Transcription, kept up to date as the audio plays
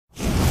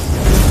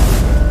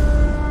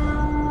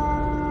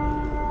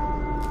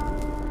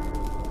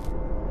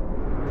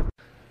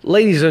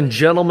Ladies and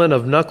gentlemen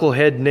of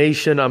Knucklehead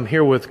Nation, I'm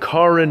here with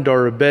Karen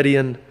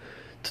Darabedyan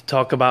to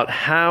talk about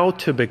how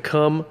to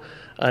become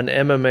an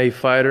MMA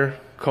fighter.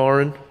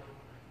 Karen,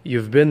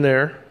 you've been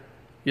there.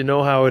 You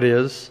know how it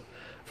is.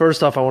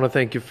 First off, I want to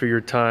thank you for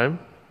your time.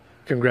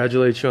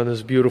 Congratulate you on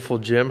this beautiful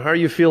gym. How are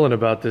you feeling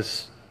about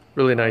this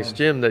really nice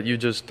gym that you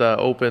just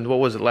opened? What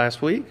was it,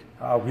 last week?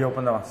 We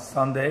opened on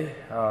Sunday.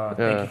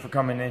 Thank you for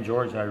coming in,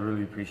 George. I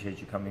really appreciate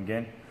you coming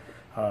in.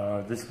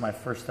 This is my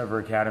first ever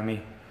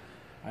academy.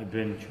 I've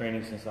been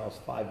training since I was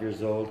 5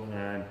 years old,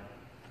 and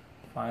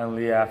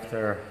finally,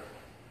 after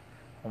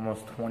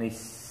almost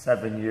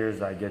 27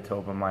 years, I get to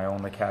open my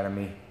own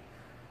academy.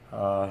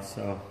 Well,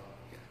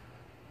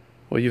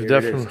 you've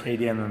definitely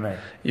KDMMA.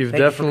 You've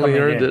definitely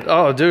earned it.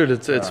 Oh, dude,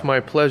 it's my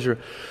pleasure.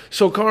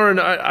 So, Karen,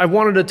 I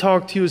wanted to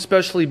talk to you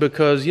especially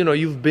because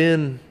you've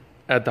been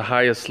at the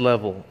highest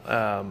level.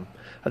 I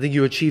think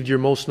you achieved your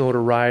most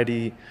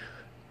notoriety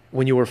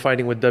when you were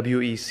fighting with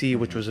WEC,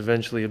 which was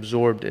eventually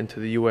absorbed into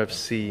the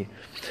UFC.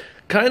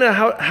 Kind of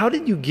how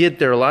did you get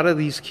there? A lot of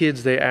these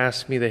kids, they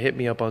ask me, they hit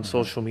me up on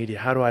social media,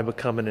 how do I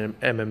become an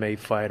MMA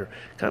fighter?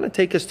 Kind of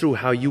take us through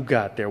how you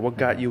got there. What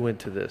got you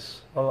into this?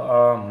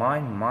 Well,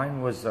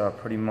 mine was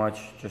pretty much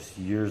just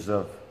years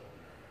of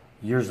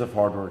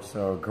hard work.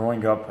 So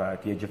growing up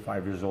at the age of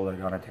 5 years old, I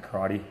got into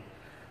karate.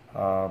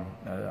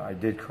 I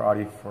did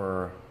karate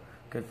for a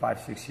good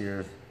 5-6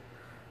 years.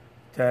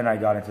 Then I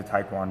got into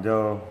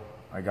Taekwondo.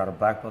 I got a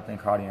black belt in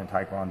karate and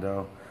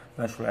Taekwondo.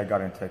 Eventually I got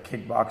into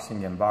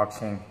kickboxing and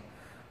boxing.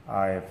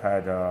 I've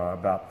had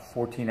about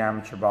 14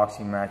 amateur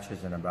boxing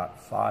matches and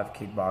about 5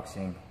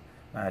 kickboxing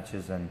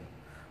matches, and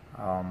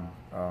from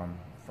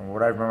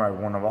what I remember,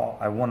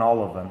 I won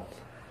all of them.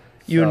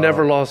 You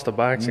never lost a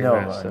boxing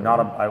match? No,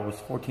 I was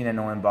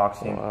 14-0 in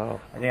boxing.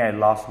 Wow. I think I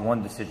lost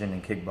one decision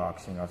in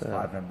kickboxing. I was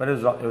 5-0, but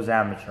it was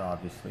amateur,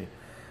 obviously.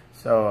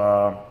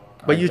 So.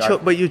 But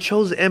you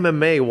chose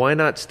MMA. Why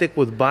not stick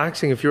with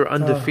boxing if you're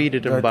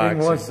undefeated in boxing?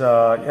 The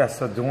thing was,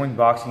 so doing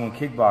boxing and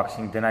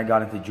kickboxing, then I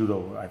got into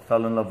judo. I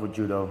fell in love with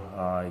judo.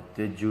 I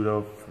did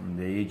judo from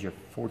the age of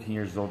 14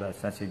 years old at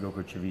Sensei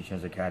Gokuro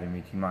Chivichen's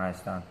Academy, Team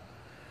Ayastan.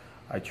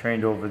 I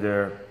trained over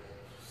there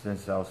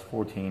since I was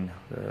 14.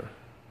 Yeah.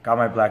 Got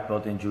my black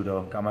belt in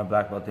judo, got my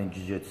black belt in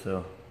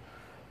jiu-jitsu.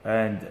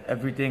 And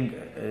everything,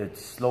 it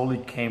slowly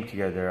came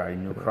together. I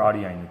knew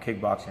karate, I knew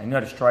kickboxing, I knew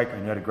how to strike, I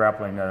knew how to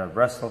grapple, I knew how to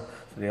wrestle.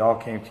 So they all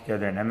came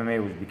together, and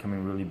MMA was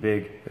becoming really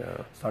big. Yeah.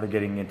 Started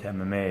getting into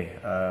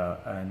MMA.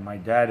 And my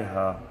dad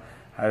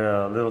had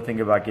a little thing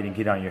about getting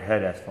hit on your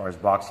head as far as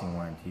boxing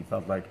went. He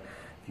felt like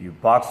if you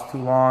box too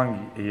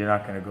long, you're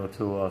not going to go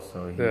too well.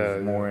 So he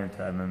was more into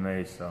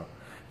MMA. So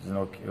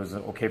it was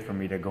okay for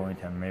me to go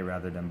into MMA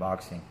rather than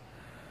boxing.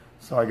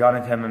 So I got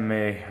into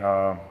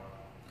MMA.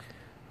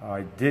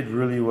 I did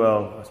really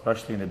well,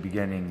 especially in the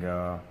beginning.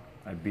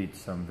 I beat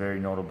some very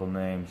notable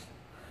names.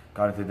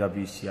 Got into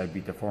WC. I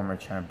beat the former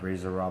champ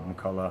Razor Rob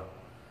McCullough.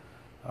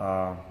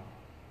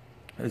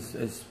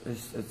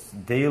 It's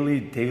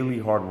daily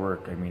hard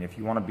work. I mean, if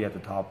you want to be at the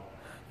top,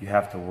 you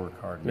have to work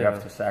hard. You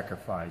have to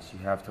sacrifice. You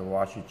have to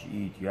watch what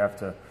you eat. You have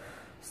to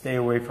stay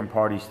away from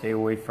parties. Stay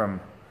away from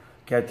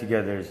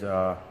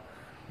get-togethers.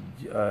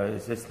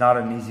 It's not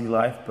an easy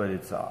life, but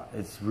it's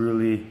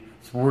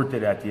worth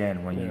it at the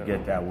end when you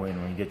get that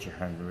win, when you get your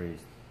hands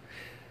raised.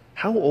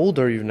 How old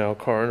are you now,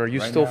 Karen? Are you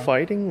still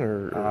fighting,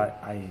 or?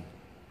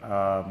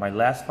 My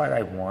last fight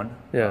I won.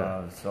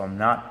 Yeah. So I'm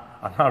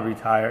not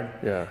retired.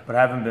 Yeah. But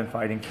I haven't been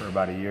fighting for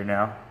about a year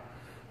now.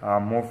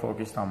 I'm more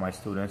focused on my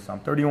students.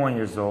 I'm 31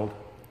 years old.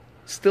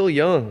 Still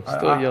young.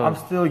 Young. I'm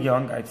still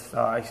young. I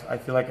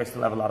feel like I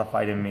still have a lot of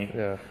fight in me.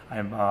 Yeah.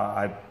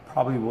 I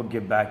probably will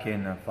get back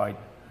in and fight.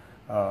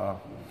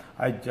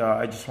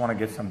 I just want to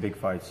get some big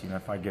fights.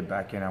 If I get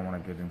back in, I want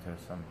to get into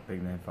some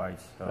big name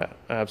fights. So.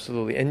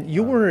 Absolutely. And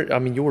you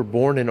were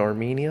born in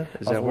Armenia?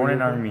 I was born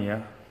in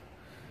Armenia.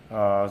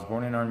 I was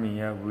born in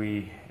Armenia.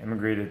 We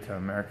immigrated to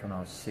America when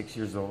I was 6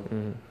 years old,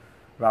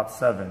 about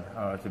 7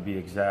 to be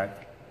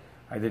exact.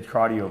 I did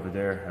karate over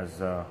there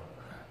as a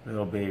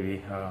little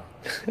baby.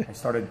 I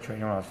started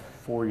training when I was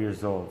 4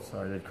 years old,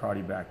 so I did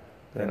karate back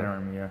then in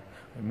Armenia.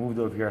 I moved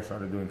over here. I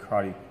started doing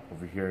karate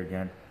over here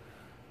again.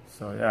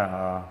 So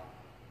yeah,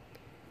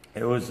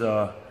 it was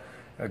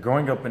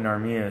growing up in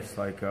Armenia. It's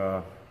like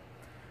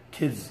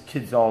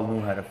kids all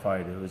knew how to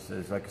fight. It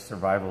was like a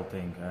survival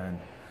thing, and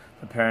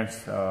the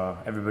parents,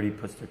 everybody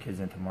puts their kids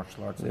into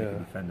martial arts so they can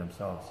defend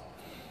themselves.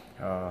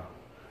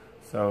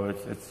 So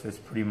it's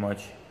pretty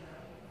much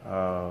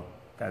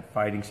that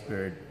fighting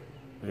spirit.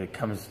 It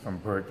comes from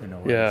birth in a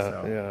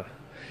way.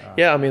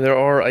 Yeah, I mean, there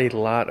are a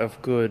lot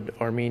of good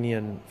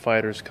Armenian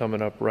fighters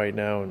coming up right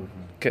now, and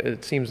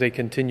it seems they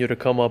continue to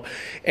come up.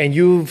 And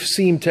you've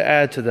seemed to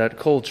add to that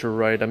culture,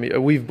 right? I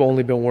mean, we've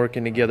only been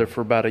working together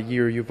for about a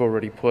year. You've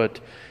already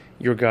put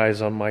your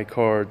guys on my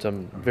cards.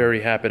 I'm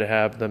very happy to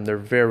have them. They're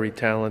very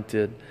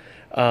talented.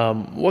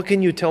 What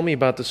can you tell me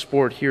about the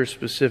sport here,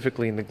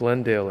 specifically in the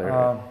Glendale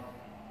area?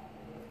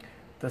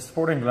 The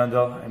sport in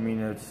Glendale, I mean,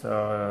 it's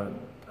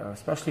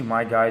especially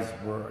my guys,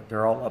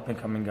 they're all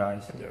up-and-coming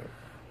guys. Yeah.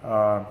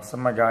 Some of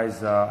my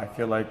guys, I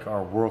feel like,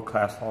 are world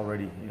class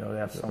already. You know, they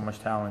have so much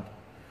talent.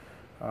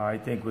 I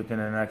think within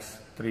the next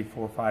 3,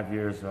 4, 5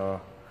 years,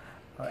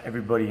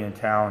 everybody in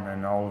town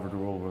and all over the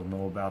world will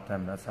know about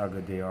them. That's how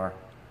good they are.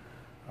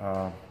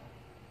 I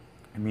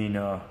mean,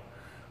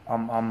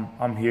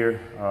 I'm here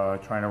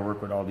trying to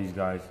work with all these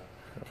guys,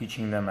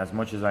 teaching them as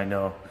much as I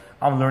know.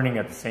 I'm learning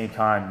at the same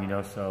time, you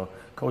know. So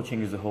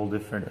coaching is a whole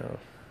different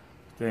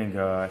thing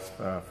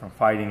from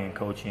fighting and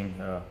coaching.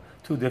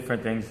 Two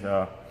different things.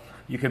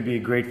 You can be a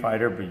great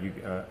fighter, but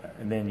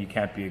and then you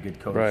can't be a good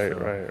coach. Right,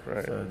 so,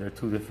 right. So they're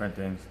two different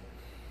things.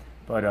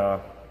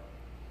 But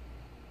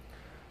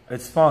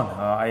it's fun.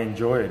 I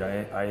enjoy it.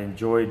 I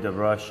enjoy the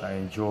rush. I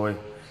enjoy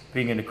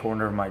being in the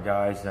corner of my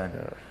guys and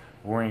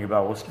worrying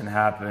about what's going to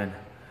happen.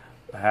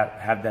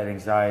 Have that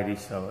anxiety.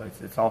 So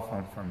it's all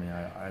fun for me.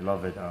 I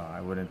love it.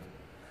 I wouldn't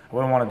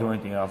want to do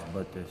anything else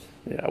but this.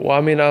 Yeah. Well,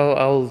 I mean,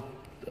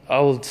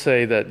 I'll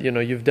say that, you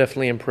know, you've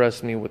definitely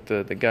impressed me with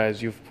the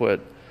guys you've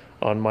put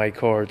on my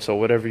card. So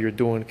whatever you're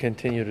doing,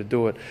 continue to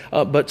do it.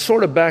 But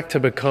sort of back to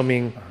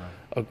becoming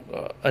an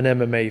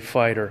MMA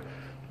fighter.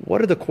 What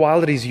are the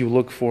qualities you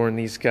look for in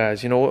these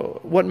guys? You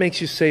know, what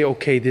makes you say,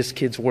 okay, this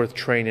kid's worth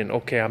training.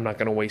 Okay, I'm not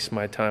going to waste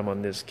my time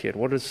on this kid.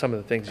 What are some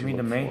of the things you look for?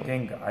 I mean, the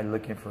main thing I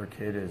look in for a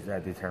kid is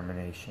that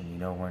determination. You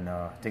know, when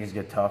things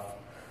get tough,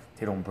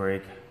 they don't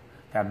break.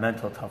 That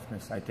mental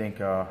toughness. I think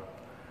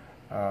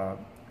I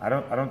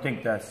don't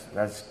think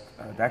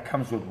that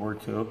comes with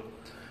work too,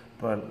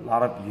 but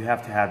you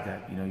have to have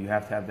that. You know, you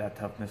have to have that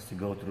toughness to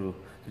go through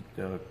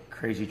the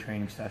crazy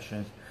training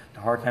sessions, the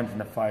hard times in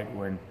the fight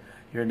when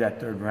you're in that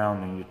third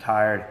round and you're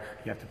tired,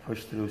 you have to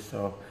push through.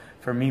 So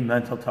for me,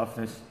 mental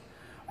toughness,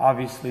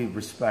 obviously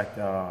respect.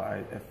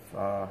 If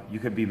you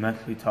could be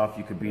mentally tough,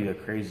 you could be the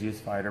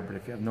craziest fighter, but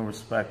if you have no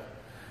respect,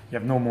 you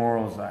have no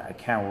morals, I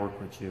can't work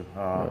with you.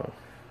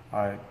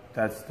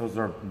 Those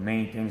are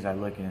main things I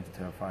look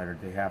into a fighter.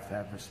 They have to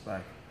have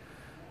respect.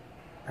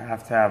 They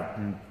have to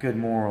have good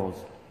morals.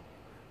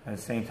 At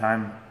the same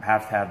time,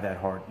 have to have that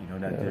heart, you know,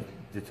 that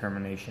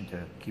determination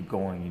to keep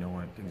going, you know,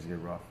 when things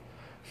get rough.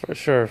 For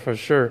sure, for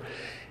sure.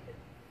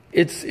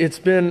 It's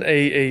been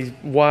a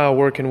while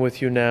working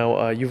with you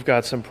now. You've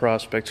got some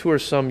prospects. Who are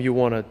some you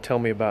want to tell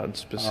me about in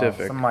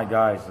specific? Some of my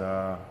guys,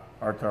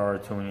 Arthur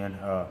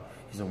Aratunian,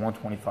 he's a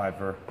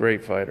 125er.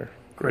 Great fighter.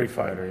 Great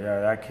fighter,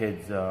 yeah. That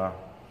kid's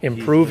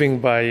improving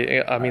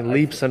by, I mean,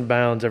 leaps and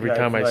bounds every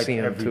time I see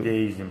him. Every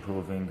day he's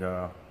improving.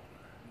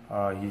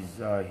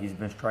 He's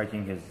been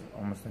striking his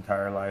almost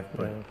entire life,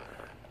 but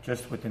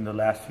just within the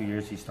last 2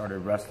 years, he started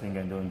wrestling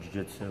and doing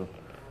jiu-jitsu.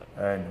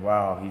 And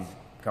wow, he's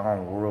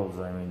gone worlds.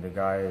 I mean, the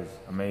guy is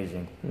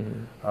amazing.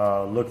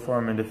 Look for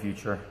him in the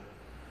future.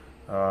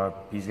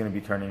 He's going to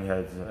be turning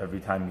heads every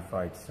time he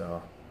fights.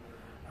 So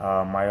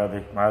my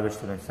other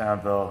students,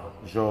 Samville,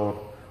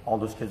 Joe, all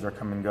those kids are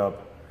coming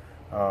up.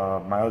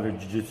 My other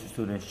jiu-jitsu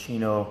students,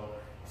 Chino,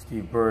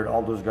 Steve Bird,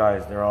 all those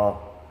guys, they're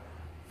all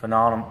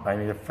phenomenal. I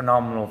mean, they're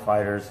phenomenal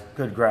fighters,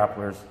 good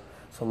grapplers.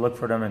 So look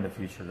for them in the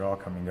future. They're all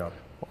coming up.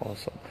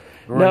 Awesome.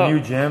 We're a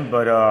new gym,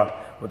 but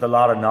with a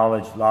lot of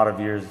knowledge, a lot of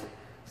years.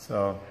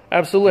 So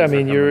absolutely. I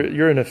mean,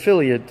 you're an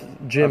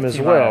affiliate gym as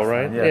well,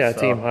 right? Yeah,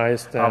 so Team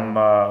Highest.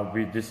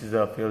 This is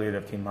an affiliate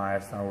of Team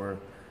Highest. Now we're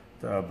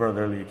the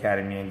Brotherly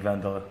Academy in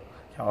Glendale,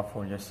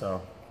 California.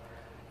 So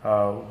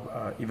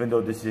even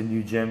though this is a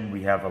new gym,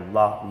 we have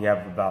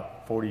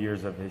about 40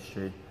 years of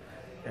history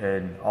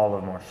in all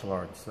of martial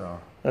arts. So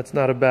that's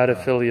not a bad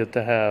affiliate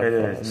to have. It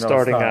is.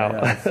 Starting out.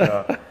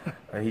 Yeah,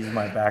 he's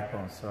my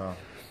backbone. So.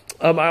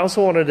 I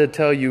also wanted to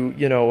tell you,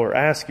 or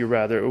ask you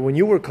rather, when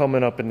you were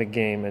coming up in the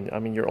game, and I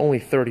mean, you're only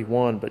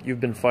 31, but you've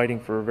been fighting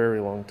for a very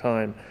long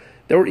time,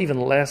 there were even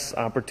less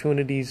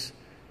opportunities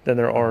than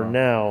there are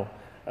now.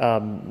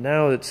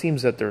 Now it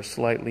seems that there's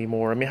slightly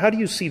more. I mean, how do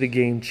you see the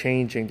game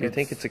changing? Do you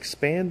think it's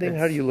expanding?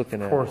 How are you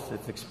looking at it? Of course,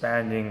 it's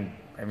expanding.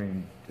 I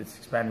mean, it's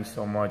expanding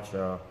so much.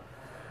 I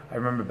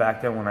remember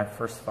back then when I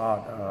first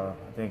fought, I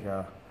think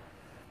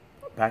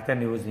back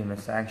then it wasn't even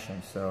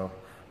sanctioned, so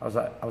I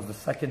was the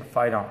second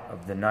fight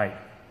of the night.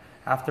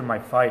 After my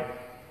fight,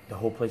 the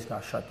whole place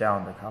got shut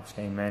down. The cops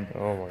came in.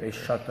 They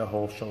shut the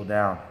whole show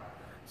down.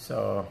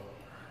 So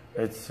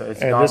it's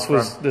and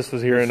this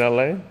was here in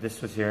LA? This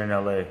was here in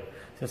LA.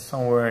 Just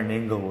somewhere in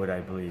Inglewood,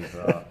 I believe.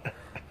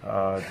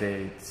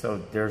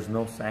 So there's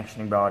no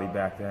sanctioning body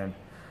back then.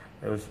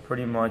 It was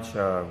pretty much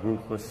a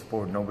ruthless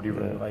sport. Nobody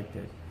really liked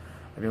it.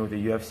 I mean, with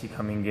the UFC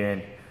coming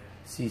in,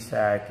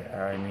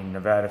 CSAC,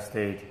 Nevada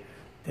State,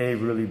 they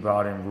really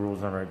brought in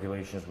rules and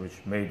regulations which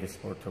made the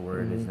sport to where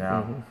it is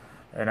now.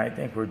 And I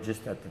think we're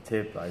just at the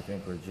tip. I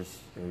think we're just,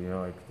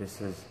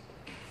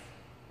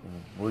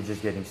 we're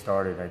just getting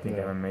started. I think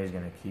MMA is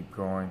going to keep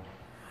growing.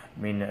 I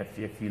mean,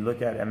 if you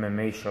look at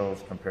MMA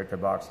shows compared to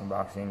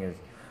boxing is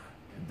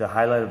the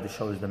highlight of the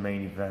show is the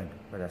main event.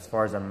 But as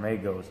far as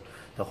MMA goes,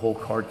 the whole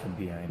card can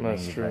be a main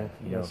event.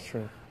 That's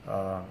true.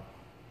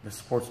 The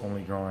sport's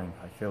only growing.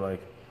 I feel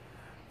like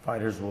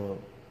fighters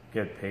will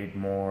get paid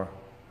more.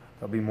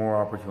 There'll be more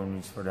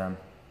opportunities for them.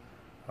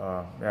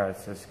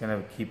 It's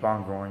going to keep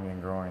on growing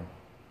and growing.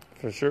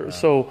 For sure.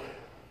 So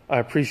I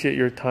appreciate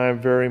your time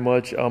very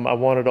much. I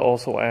wanted to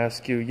also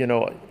ask you,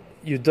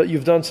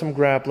 you've done some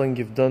grappling,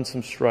 you've done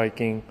some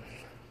striking,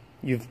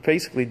 you've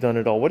basically done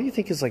it all. What do you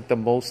think is like the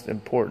most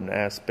important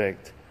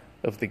aspect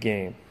of the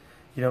game?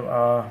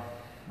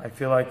 I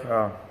feel like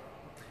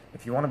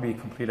if you want to be a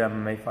complete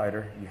MMA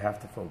fighter, you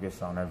have to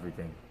focus on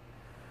everything.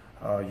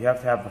 You have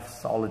to have a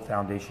solid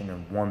foundation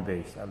in one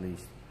base at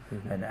least,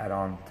 and add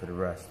on to the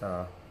rest.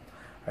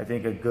 I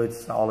think a good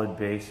solid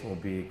base will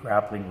be a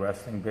grappling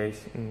wrestling base,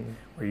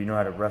 where you know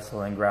how to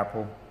wrestle and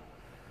grapple,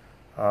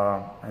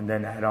 and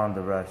then add on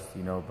the rest,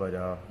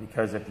 but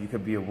because if you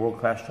could be a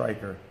world-class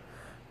striker,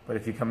 but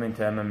if you come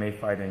into MMA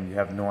fighting and you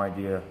have no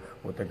idea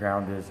what the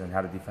ground is and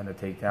how to defend a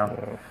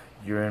takedown,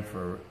 you're in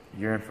for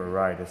a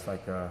ride. It's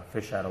like a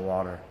fish out of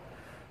water.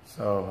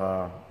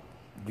 So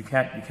you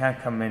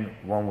can't come in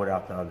one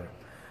without the other,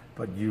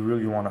 but you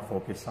really want to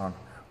focus on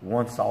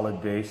one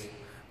solid base,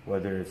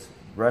 whether it's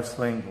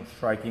wrestling or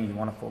striking. You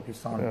want to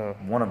focus on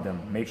one of them.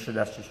 Make sure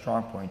that's your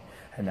strong point,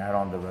 and add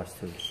on the rest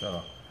too.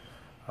 So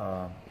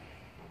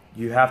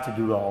you have to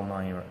do all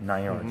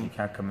nine yards. You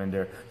can't come in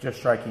there just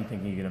striking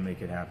thinking you're gonna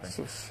make it happen.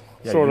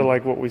 Sort of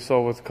like what we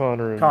saw with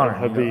Conor and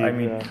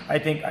Khabib. I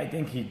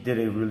think he did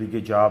a really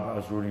good job. I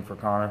was rooting for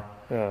Conor.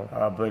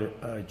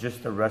 But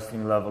just the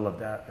wrestling level of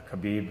that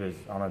Khabib is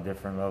on a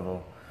different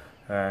level,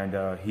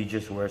 and he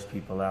just wears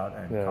people out,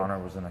 and Conor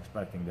wasn't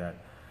expecting that.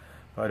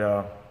 But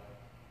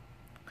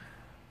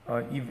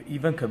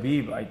even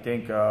Khabib, I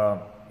think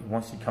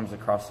once he comes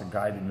across a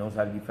guy that knows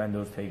how to defend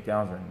those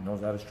takedowns and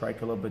knows how to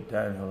strike a little bit,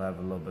 then he'll have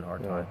a little bit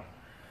hard time.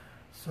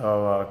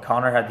 So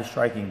Conor had the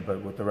striking,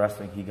 but with the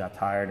wrestling, he got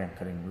tired and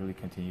couldn't really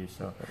continue.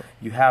 So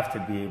you have to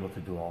be able to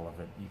do all of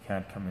it. You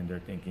can't come in there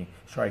thinking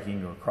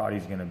striking or karate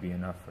is going to be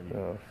enough for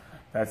you.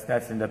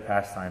 That's in the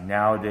past time.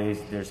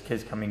 Nowadays, there's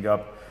kids coming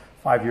up,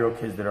 5-year-old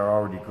kids that are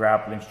already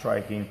grappling,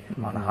 striking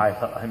on a high.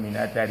 I mean,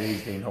 at that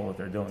age, they know what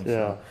they're doing.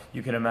 So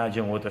you can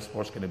imagine what the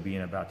sport's going to be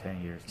in about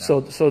 10 years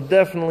now. So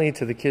definitely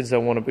to the kids that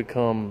want to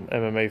become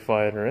MMA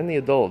fighter and the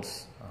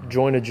adults,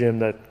 join a gym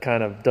that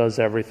kind of does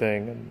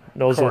everything and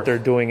knows what they're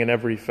doing in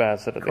every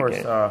facet of the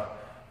game.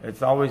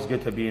 It's always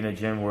good to be in a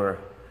gym where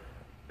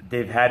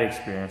they've had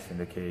experience in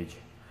the cage.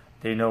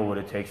 They know what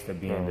it takes to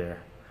be in there.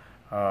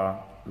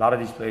 A lot of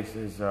these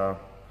places,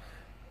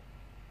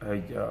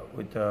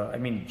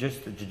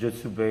 just the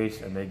jiu-jitsu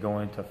base and they go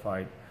into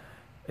fight,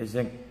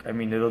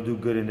 it'll do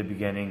good in the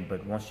beginning,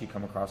 but once you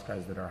come across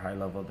guys that are high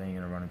level, then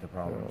you're going to run into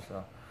problems.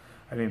 So,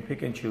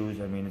 pick and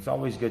choose. it's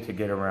always good to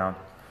get around.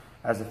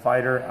 As a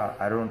fighter,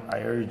 I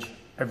urge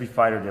every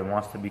fighter that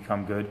wants to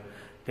become good,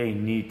 they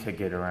need to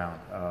get around.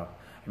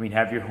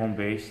 Have your home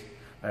base.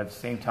 At the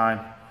same time,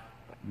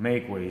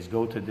 make ways.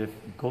 Go to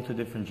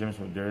different gyms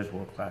where there's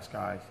world-class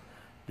guys,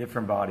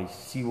 different bodies.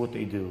 See what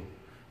they do,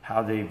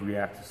 how they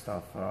react to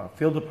stuff.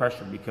 Feel the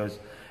pressure, because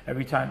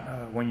every time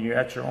when you're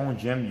at your own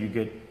gym, you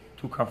get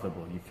too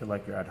comfortable. You feel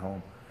like you're at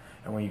home.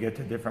 And when you get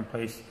to a different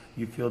place,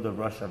 you feel the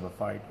rush of a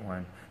fight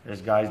when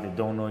there's guys that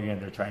don't know you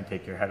and they're trying to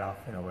take your head off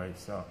in a way.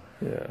 So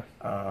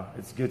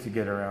it's good to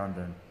get around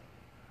and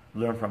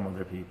learn from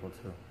other people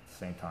too at the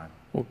same time.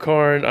 Well,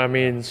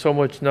 Karen, so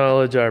much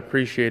knowledge. I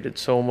appreciate it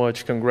so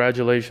much.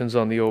 Congratulations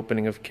on the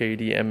opening of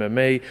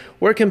KDMMA.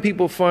 Where can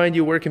people find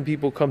you? Where can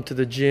people come to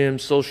the gym,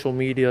 social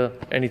media,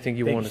 anything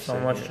you want to say?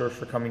 Thank you so much, George,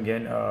 for coming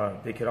in.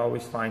 They could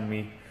always find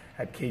me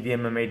at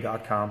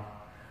kdmma.com.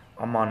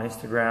 I'm on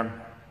Instagram.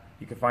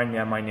 You can find me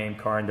on my name,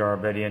 Karen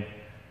Darabedyan,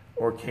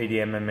 or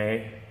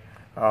KDMMA.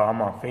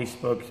 I'm on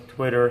Facebook,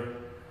 Twitter.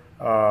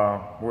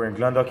 We're in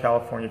Glendale,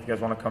 California. If you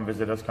guys want to come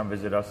visit us, come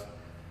visit us.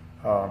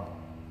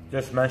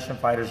 Just mention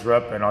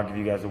FightersRep, and I'll give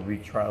you guys a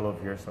week trial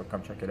over here, so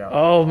come check it out.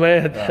 Oh,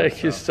 man,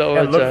 thank you so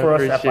much. And look for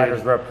us at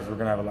FightersRep, because we're going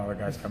to have a lot of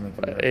guys coming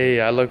through.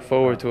 Hey, I look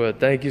forward to it.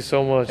 Thank you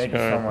so much, Thank you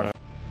so much.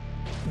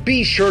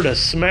 Be sure to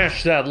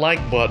smash that like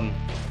button,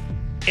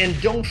 and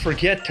don't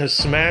forget to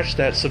smash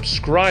that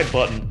subscribe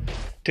button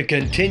to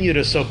continue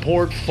to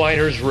support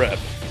FightersRep.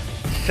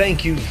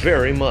 Thank you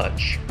very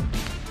much.